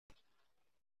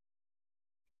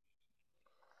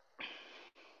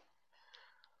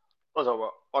What's up,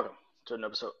 world? Welcome to an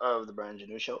episode of the Brian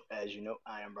Janu Show. As you know,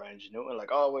 I am Brian Janu, and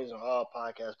like always on all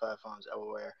podcast platforms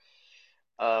everywhere,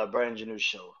 Brian Janu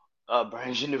Show.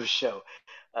 Brian Janu Show.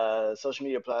 Social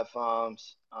media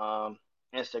platforms,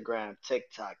 Instagram,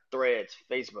 TikTok, Threads,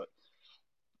 Facebook.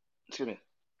 Excuse me,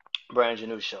 Brian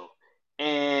Janu Show.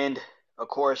 And of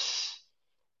course,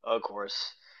 of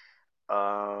course,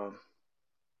 um,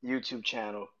 YouTube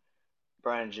channel,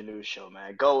 Brian Janu Show,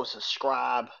 man. Go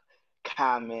subscribe,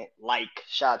 comment, like.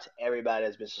 Shout out to everybody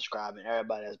that's been subscribing,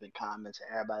 everybody that's been commenting,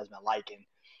 everybody that's been liking,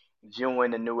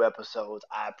 viewing the new episodes.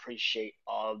 I appreciate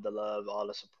all of the love, all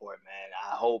the support, man.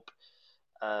 I hope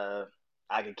uh,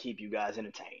 I can keep you guys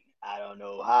entertained. I don't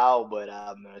know how, but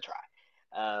I'm gonna try.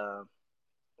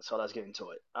 So let's get into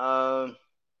it.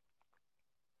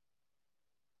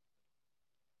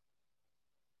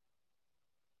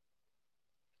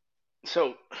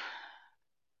 So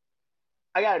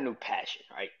I got a new passion,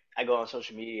 right? I go on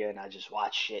social media and I just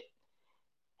watch shit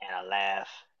and I laugh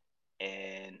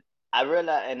and I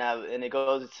realize and it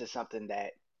goes into something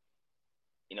that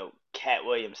Cat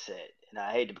Williams said, and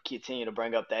I hate to continue to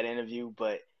bring up that interview,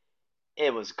 but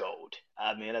it was gold.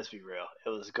 I mean, let's be real. It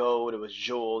was gold. It was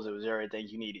jewels. It was everything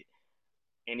you needed.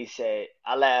 And he said,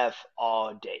 "I laugh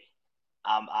all day.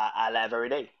 I laugh every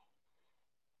day."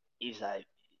 He's like,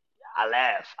 "I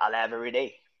laugh. I laugh every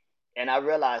day." And I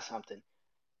realized something.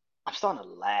 I'm starting to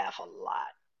laugh a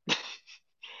lot.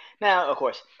 Now, of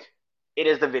course, it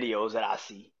is the videos that I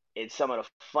see. It's some of the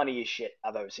funniest shit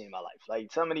I've ever seen in my life.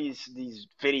 Like some of these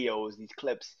videos, these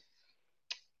clips,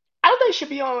 I don't think should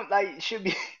be on like should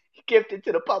be gifted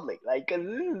to the public. Like, cause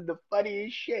this is the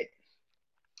funniest shit.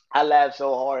 I laugh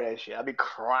so hard at shit. I be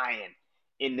crying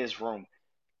in this room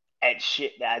at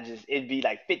shit that I just it'd be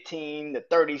like 15 to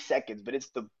 30 seconds, but it's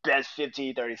the best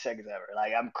 15 30 seconds ever.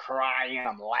 Like I'm crying,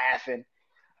 I'm laughing.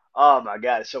 Oh my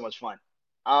god, it's so much fun.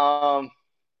 Um,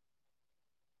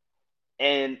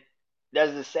 and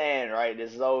there's this saying, right?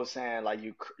 There's this old saying like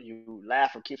you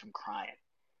laugh or keep from crying,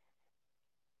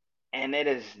 and it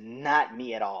is not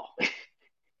me at all.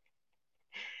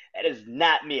 That is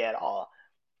not me at all.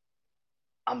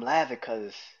 I'm laughing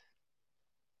because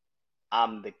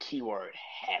I'm the keyword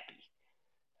happy.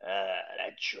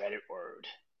 That dreaded word.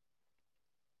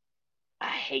 I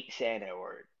hate saying that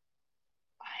word.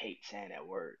 I hate saying that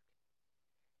word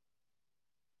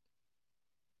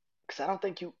because I don't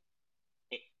think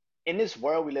in this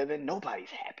world we live in, nobody's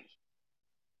happy.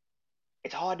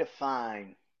 It's hard to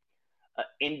find an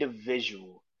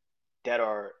individual that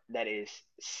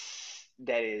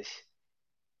is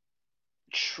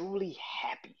truly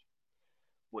happy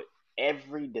with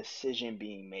every decision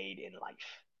being made in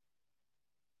life,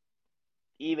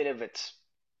 even if it's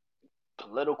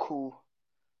political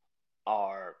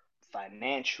or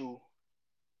financial,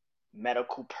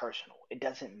 medical, personal. It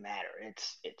doesn't matter.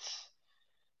 It's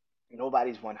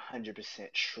nobody's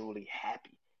 100% truly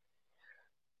happy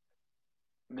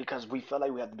because we feel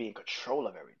like we have to be in control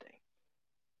of everything.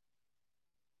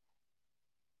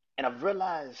 And I've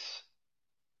realized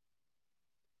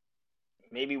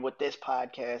maybe with this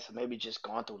podcast, or maybe just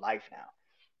going through life now,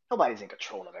 nobody's in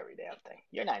control of every damn thing.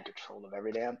 You're not in control of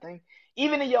every damn thing.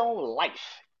 Even in your own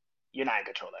life, you're not in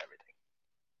control of everything.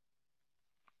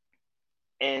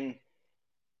 And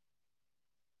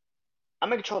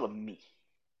I'm in control of me.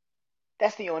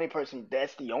 That's the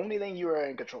only thing you are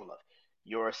in control of.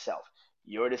 Yourself,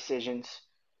 your decisions,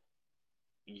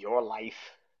 your life,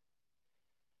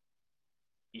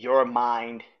 your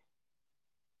mind,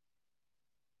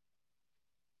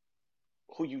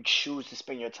 who you choose to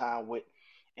spend your time with,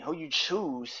 and who you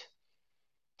choose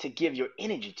to give your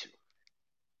energy to.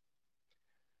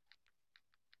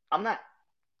 I'm not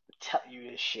telling you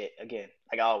this shit again,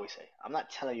 like I always say. I'm not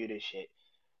telling you this shit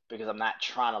because I'm not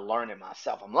trying to learn it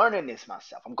myself. I'm learning this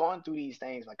myself. I'm going through these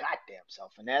things my goddamn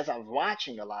self. And as I'm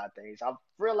watching a lot of things, I've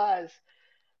realized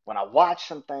when I watch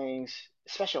some things,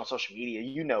 especially on social media,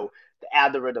 the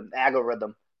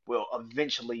algorithm will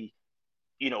eventually,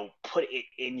 put it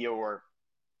in your,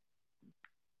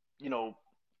 you know,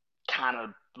 kind of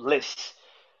list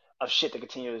of shit to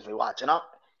continuously watch. And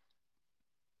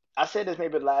I said this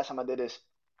maybe the last time I did this,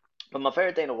 but my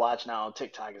favorite thing to watch now on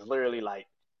TikTok is literally like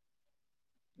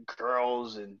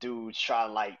girls and dudes try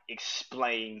to like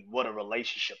explain what a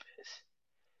relationship is.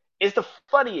 It's the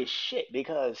funniest shit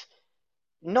because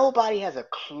nobody has a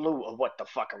clue of what the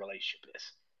fuck a relationship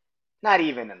is. Not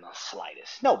even in the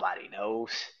slightest. Nobody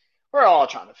knows. We're all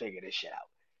trying to figure this shit out.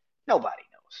 Nobody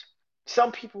knows.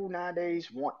 Some people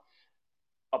nowadays want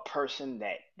a person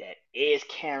that is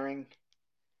caring,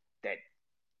 that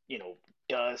you know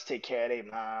does take care of their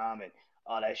mom and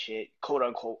all that shit. Quote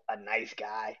unquote, a nice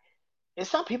guy. and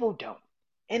some people don't,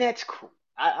 and that's cool.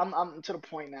 I'm to the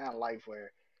point now in life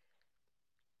where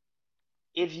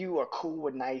if you are cool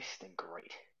with nice, then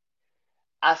great.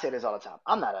 I say this all the time.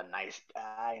 I'm not a nice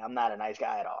guy. I'm not a nice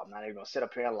guy at all. I'm not even gonna sit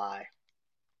up here and lie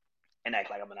and act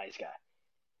like I'm a nice guy.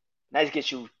 Nice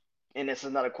gets you, and this is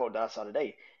another quote that I saw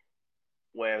today,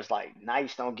 where it's like,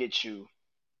 nice don't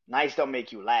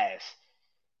make you last.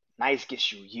 Nice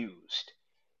gets you used,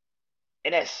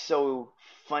 and that's so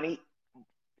funny.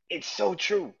 It's so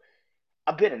true.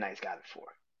 I've been a nice guy before,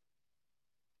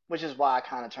 which is why I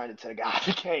kind of turned into the guy I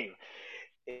became.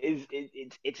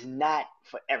 It's not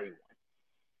for everyone.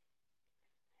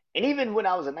 And even when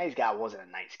I was a nice guy, I wasn't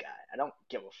a nice guy. I don't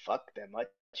give a fuck that much,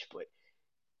 but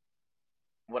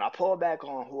when I pull back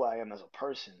on who I am as a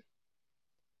person,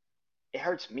 it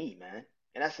hurts me, man.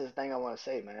 And that's the thing I want to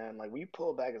say, man. Like when you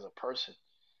pull back as a person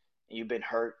and you've been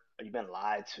hurt or you've been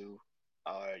lied to,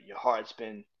 or your heart's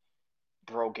been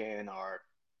broken, or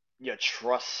your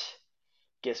trust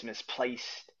gets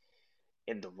misplaced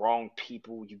in the wrong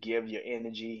people, you give your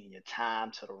energy and your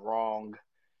time to the wrong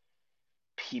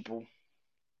people,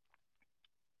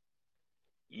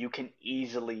 you can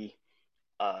easily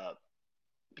uh,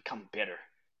 become bitter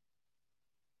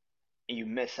and you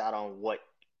miss out on what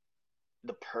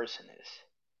the person is.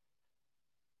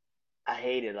 I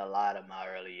hated a lot of my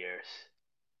early years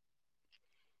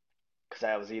because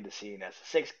I was either seen as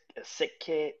a sick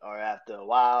kid, or after a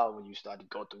while, when you start to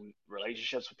go through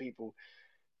relationships with people,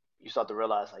 you start to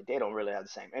realize like they don't really have the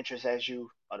same interests as you,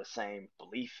 or the same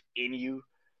belief in you,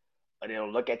 or they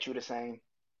don't look at you the same,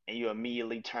 and you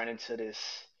immediately turn into this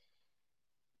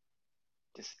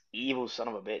evil son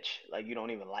of a bitch like you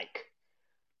don't even like.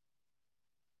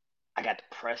 I got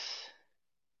depressed.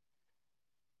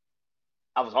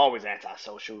 I was always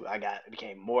antisocial.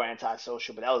 Became more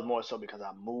antisocial, but that was more so because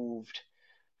I moved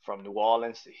from New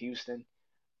Orleans to Houston.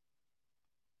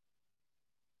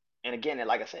 And again,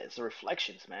 like I said, it's the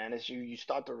reflections, man. As you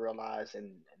start to realize,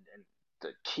 and the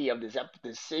key of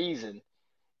this season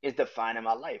is defining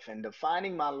my life, and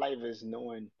defining my life is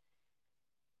knowing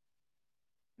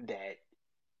that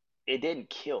it didn't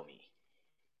kill me.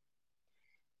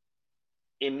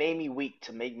 It made me weak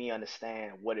to make me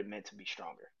understand what it meant to be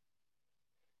stronger.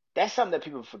 That's something that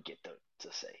people forget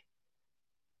to say.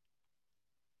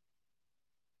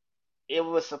 It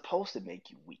was supposed to make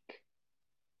you weak.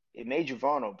 It made you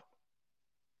vulnerable.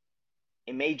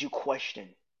 It made you question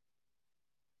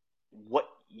what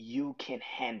you can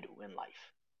handle in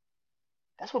life.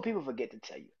 That's what people forget to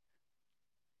tell you.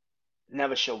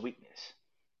 Never show weakness.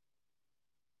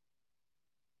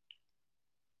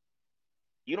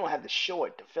 You don't have to show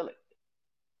it to feel it.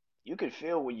 You can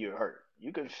feel when you're hurt.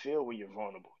 You can feel when you're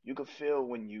vulnerable. You can feel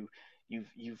when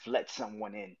you've let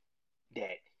someone in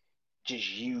that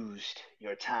just used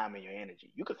your time and your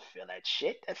energy. You can feel that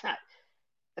shit.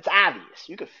 That's obvious.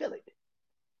 You can feel it.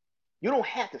 You don't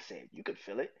have to say it. You can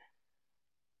feel it.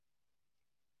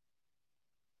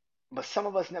 But some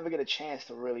of us never get a chance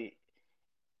to really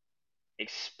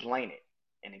explain it,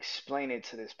 and explain it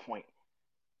to this point.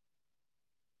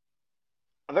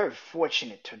 I'm very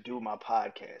fortunate to do my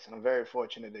podcast, and I'm very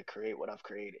fortunate to create what I've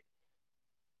created.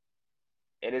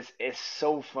 It's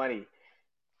so funny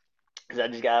because I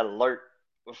just got an alert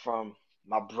from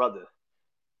my brother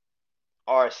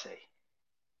Arce.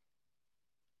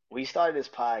 We started this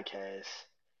podcast,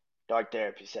 Dark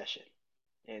Therapy Session,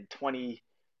 in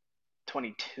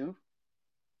 2022.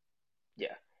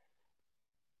 Yeah,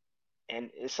 and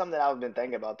it's something that I've been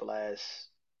thinking about the last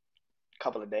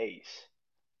couple of days.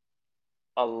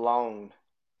 Alone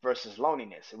versus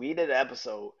loneliness. We did an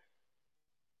episode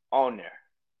on there,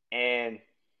 and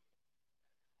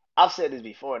I've said this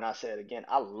before, and I say it again.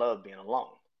 I love being alone.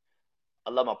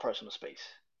 I love my personal space.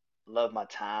 I love my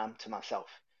time to myself.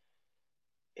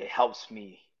 It helps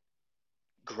me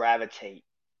gravitate,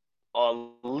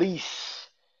 or at least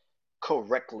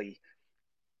correctly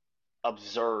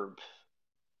observe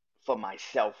for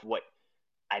myself what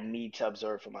I need to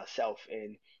observe for myself,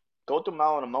 and go through my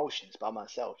own emotions by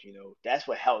myself. That's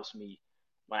what helps me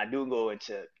when I do go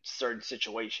into certain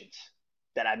situations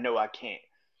that I know I can't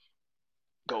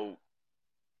go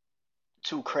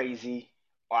too crazy,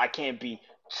 or I can't be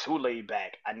too laid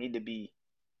back. I need to be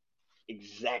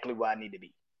exactly where I need to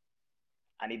be.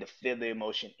 I need to feel the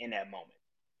emotion in that moment.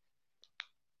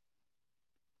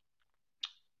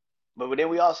 But then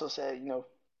we also said,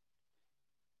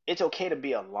 it's okay to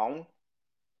be alone.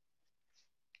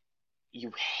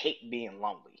 You hate being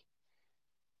lonely.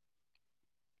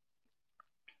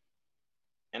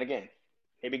 And again,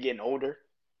 maybe getting older,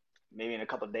 maybe in a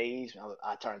couple of days,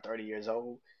 I turn 30 years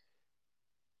old.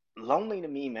 Lonely to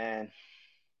me, man,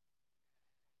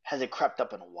 hasn't crept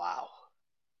up in a while.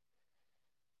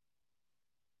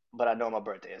 But I know my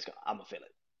birthday is gonna. I'm gonna feel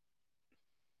it.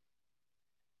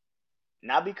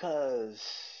 Not because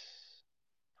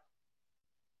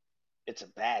it's a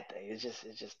bad thing. It's just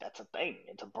that's a thing.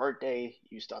 It's a birthday.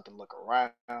 You start to look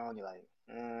around. You're like,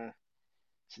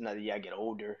 it's another year. I get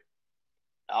older.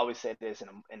 I always say this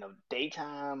in the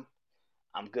daytime.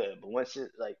 I'm good, but once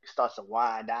it like starts to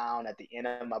wind down at the end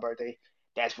of my birthday,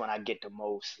 that's when I get the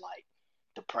most like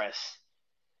depressed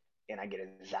and I get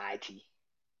anxiety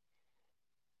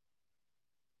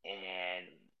and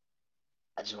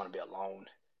I just want to be alone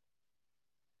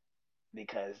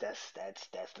because that's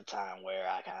the time where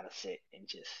I kind of sit and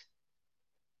just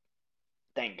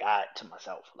thank God to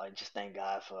myself, like just thank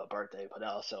God for a birthday, but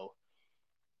also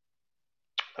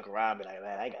look around and be like,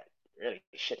 man, I got really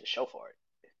shit to show for it.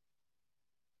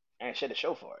 I ain't shit to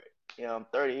show for it. You know, I'm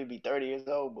 30, you'd be 30 years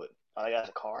old, but all I got is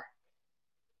a car.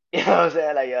 You know what I'm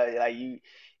saying? Like you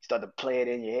start to play it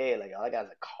in your head, like all I got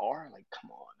is a car. Like,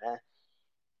 come on, man.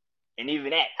 And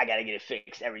even that, I gotta get it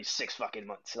fixed every 6 fucking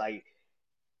months. Like,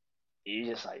 you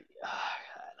just like, God,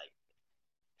 like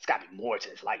it's gotta be more to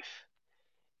this life.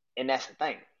 And that's the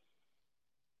thing.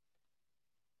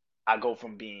 I go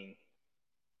from being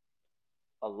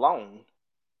alone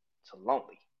to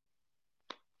lonely.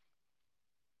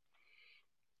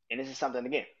 And this is something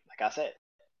again, like I said,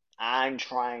 I'm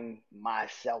trying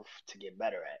myself to get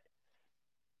better at.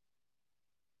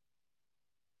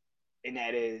 And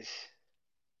that is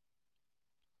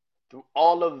through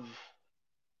all of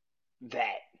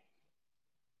that,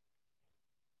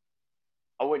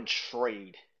 I wouldn't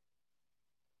trade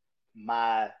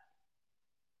my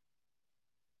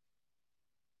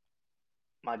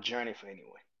my journey for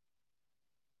anyone.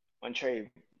 I wouldn't trade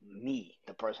me,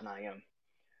 the person I am,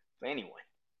 for anyone.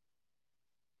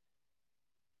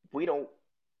 We don't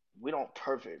we don't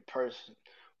perfect person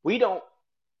we don't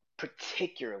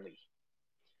particularly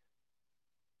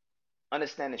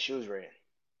understand the shoes we're in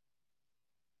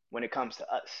when it comes to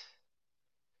us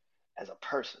as a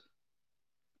person.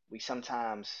 We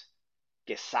sometimes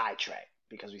get sidetracked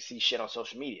because we see shit on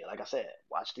social media. Like I said,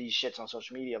 watch these shits on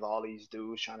social media of all these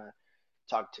dudes trying to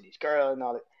talk to these girls and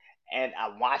all that. And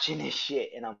I'm watching this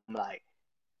shit and I'm like,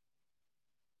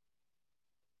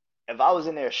 if I was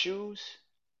in their shoes,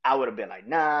 I would have been like,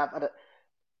 nah, but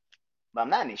I'm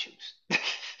not in these shoes.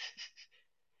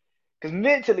 Because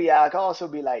mentally, I could also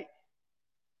be like,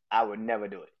 I would never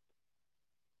do it.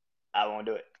 I won't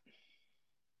do it.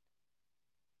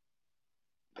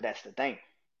 But that's the thing.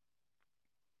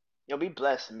 You'll be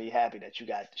blessed and be happy that you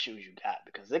got the shoes you got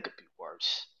because it could be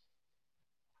worse.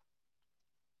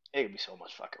 It could be so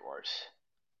much fucking worse.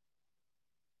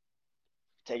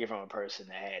 Take it from a person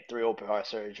that had 3 open heart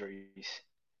surgeries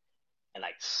and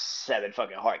like 7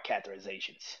 fucking heart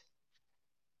catheterizations.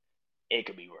 It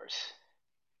could be worse.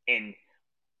 And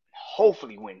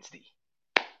hopefully Wednesday,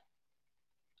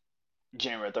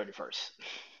 January 31st,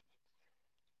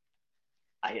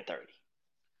 I hit 30.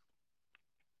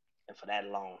 And for that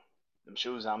alone, them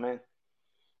shoes I'm in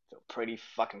feel pretty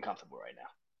fucking comfortable right now.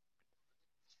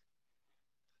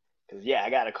 Because, yeah, I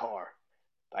got a car.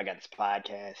 I got this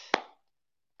podcast.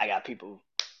 I got people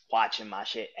watching my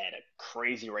shit at a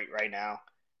crazy rate right now.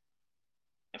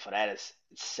 And for that is,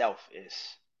 itself is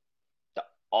the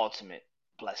ultimate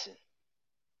blessing.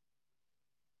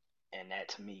 And that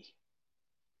to me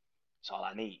is all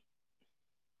I need.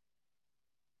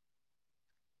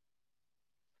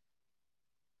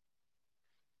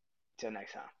 Till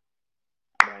next time,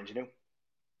 I'm Brandon Janu.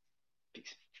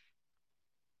 Peace.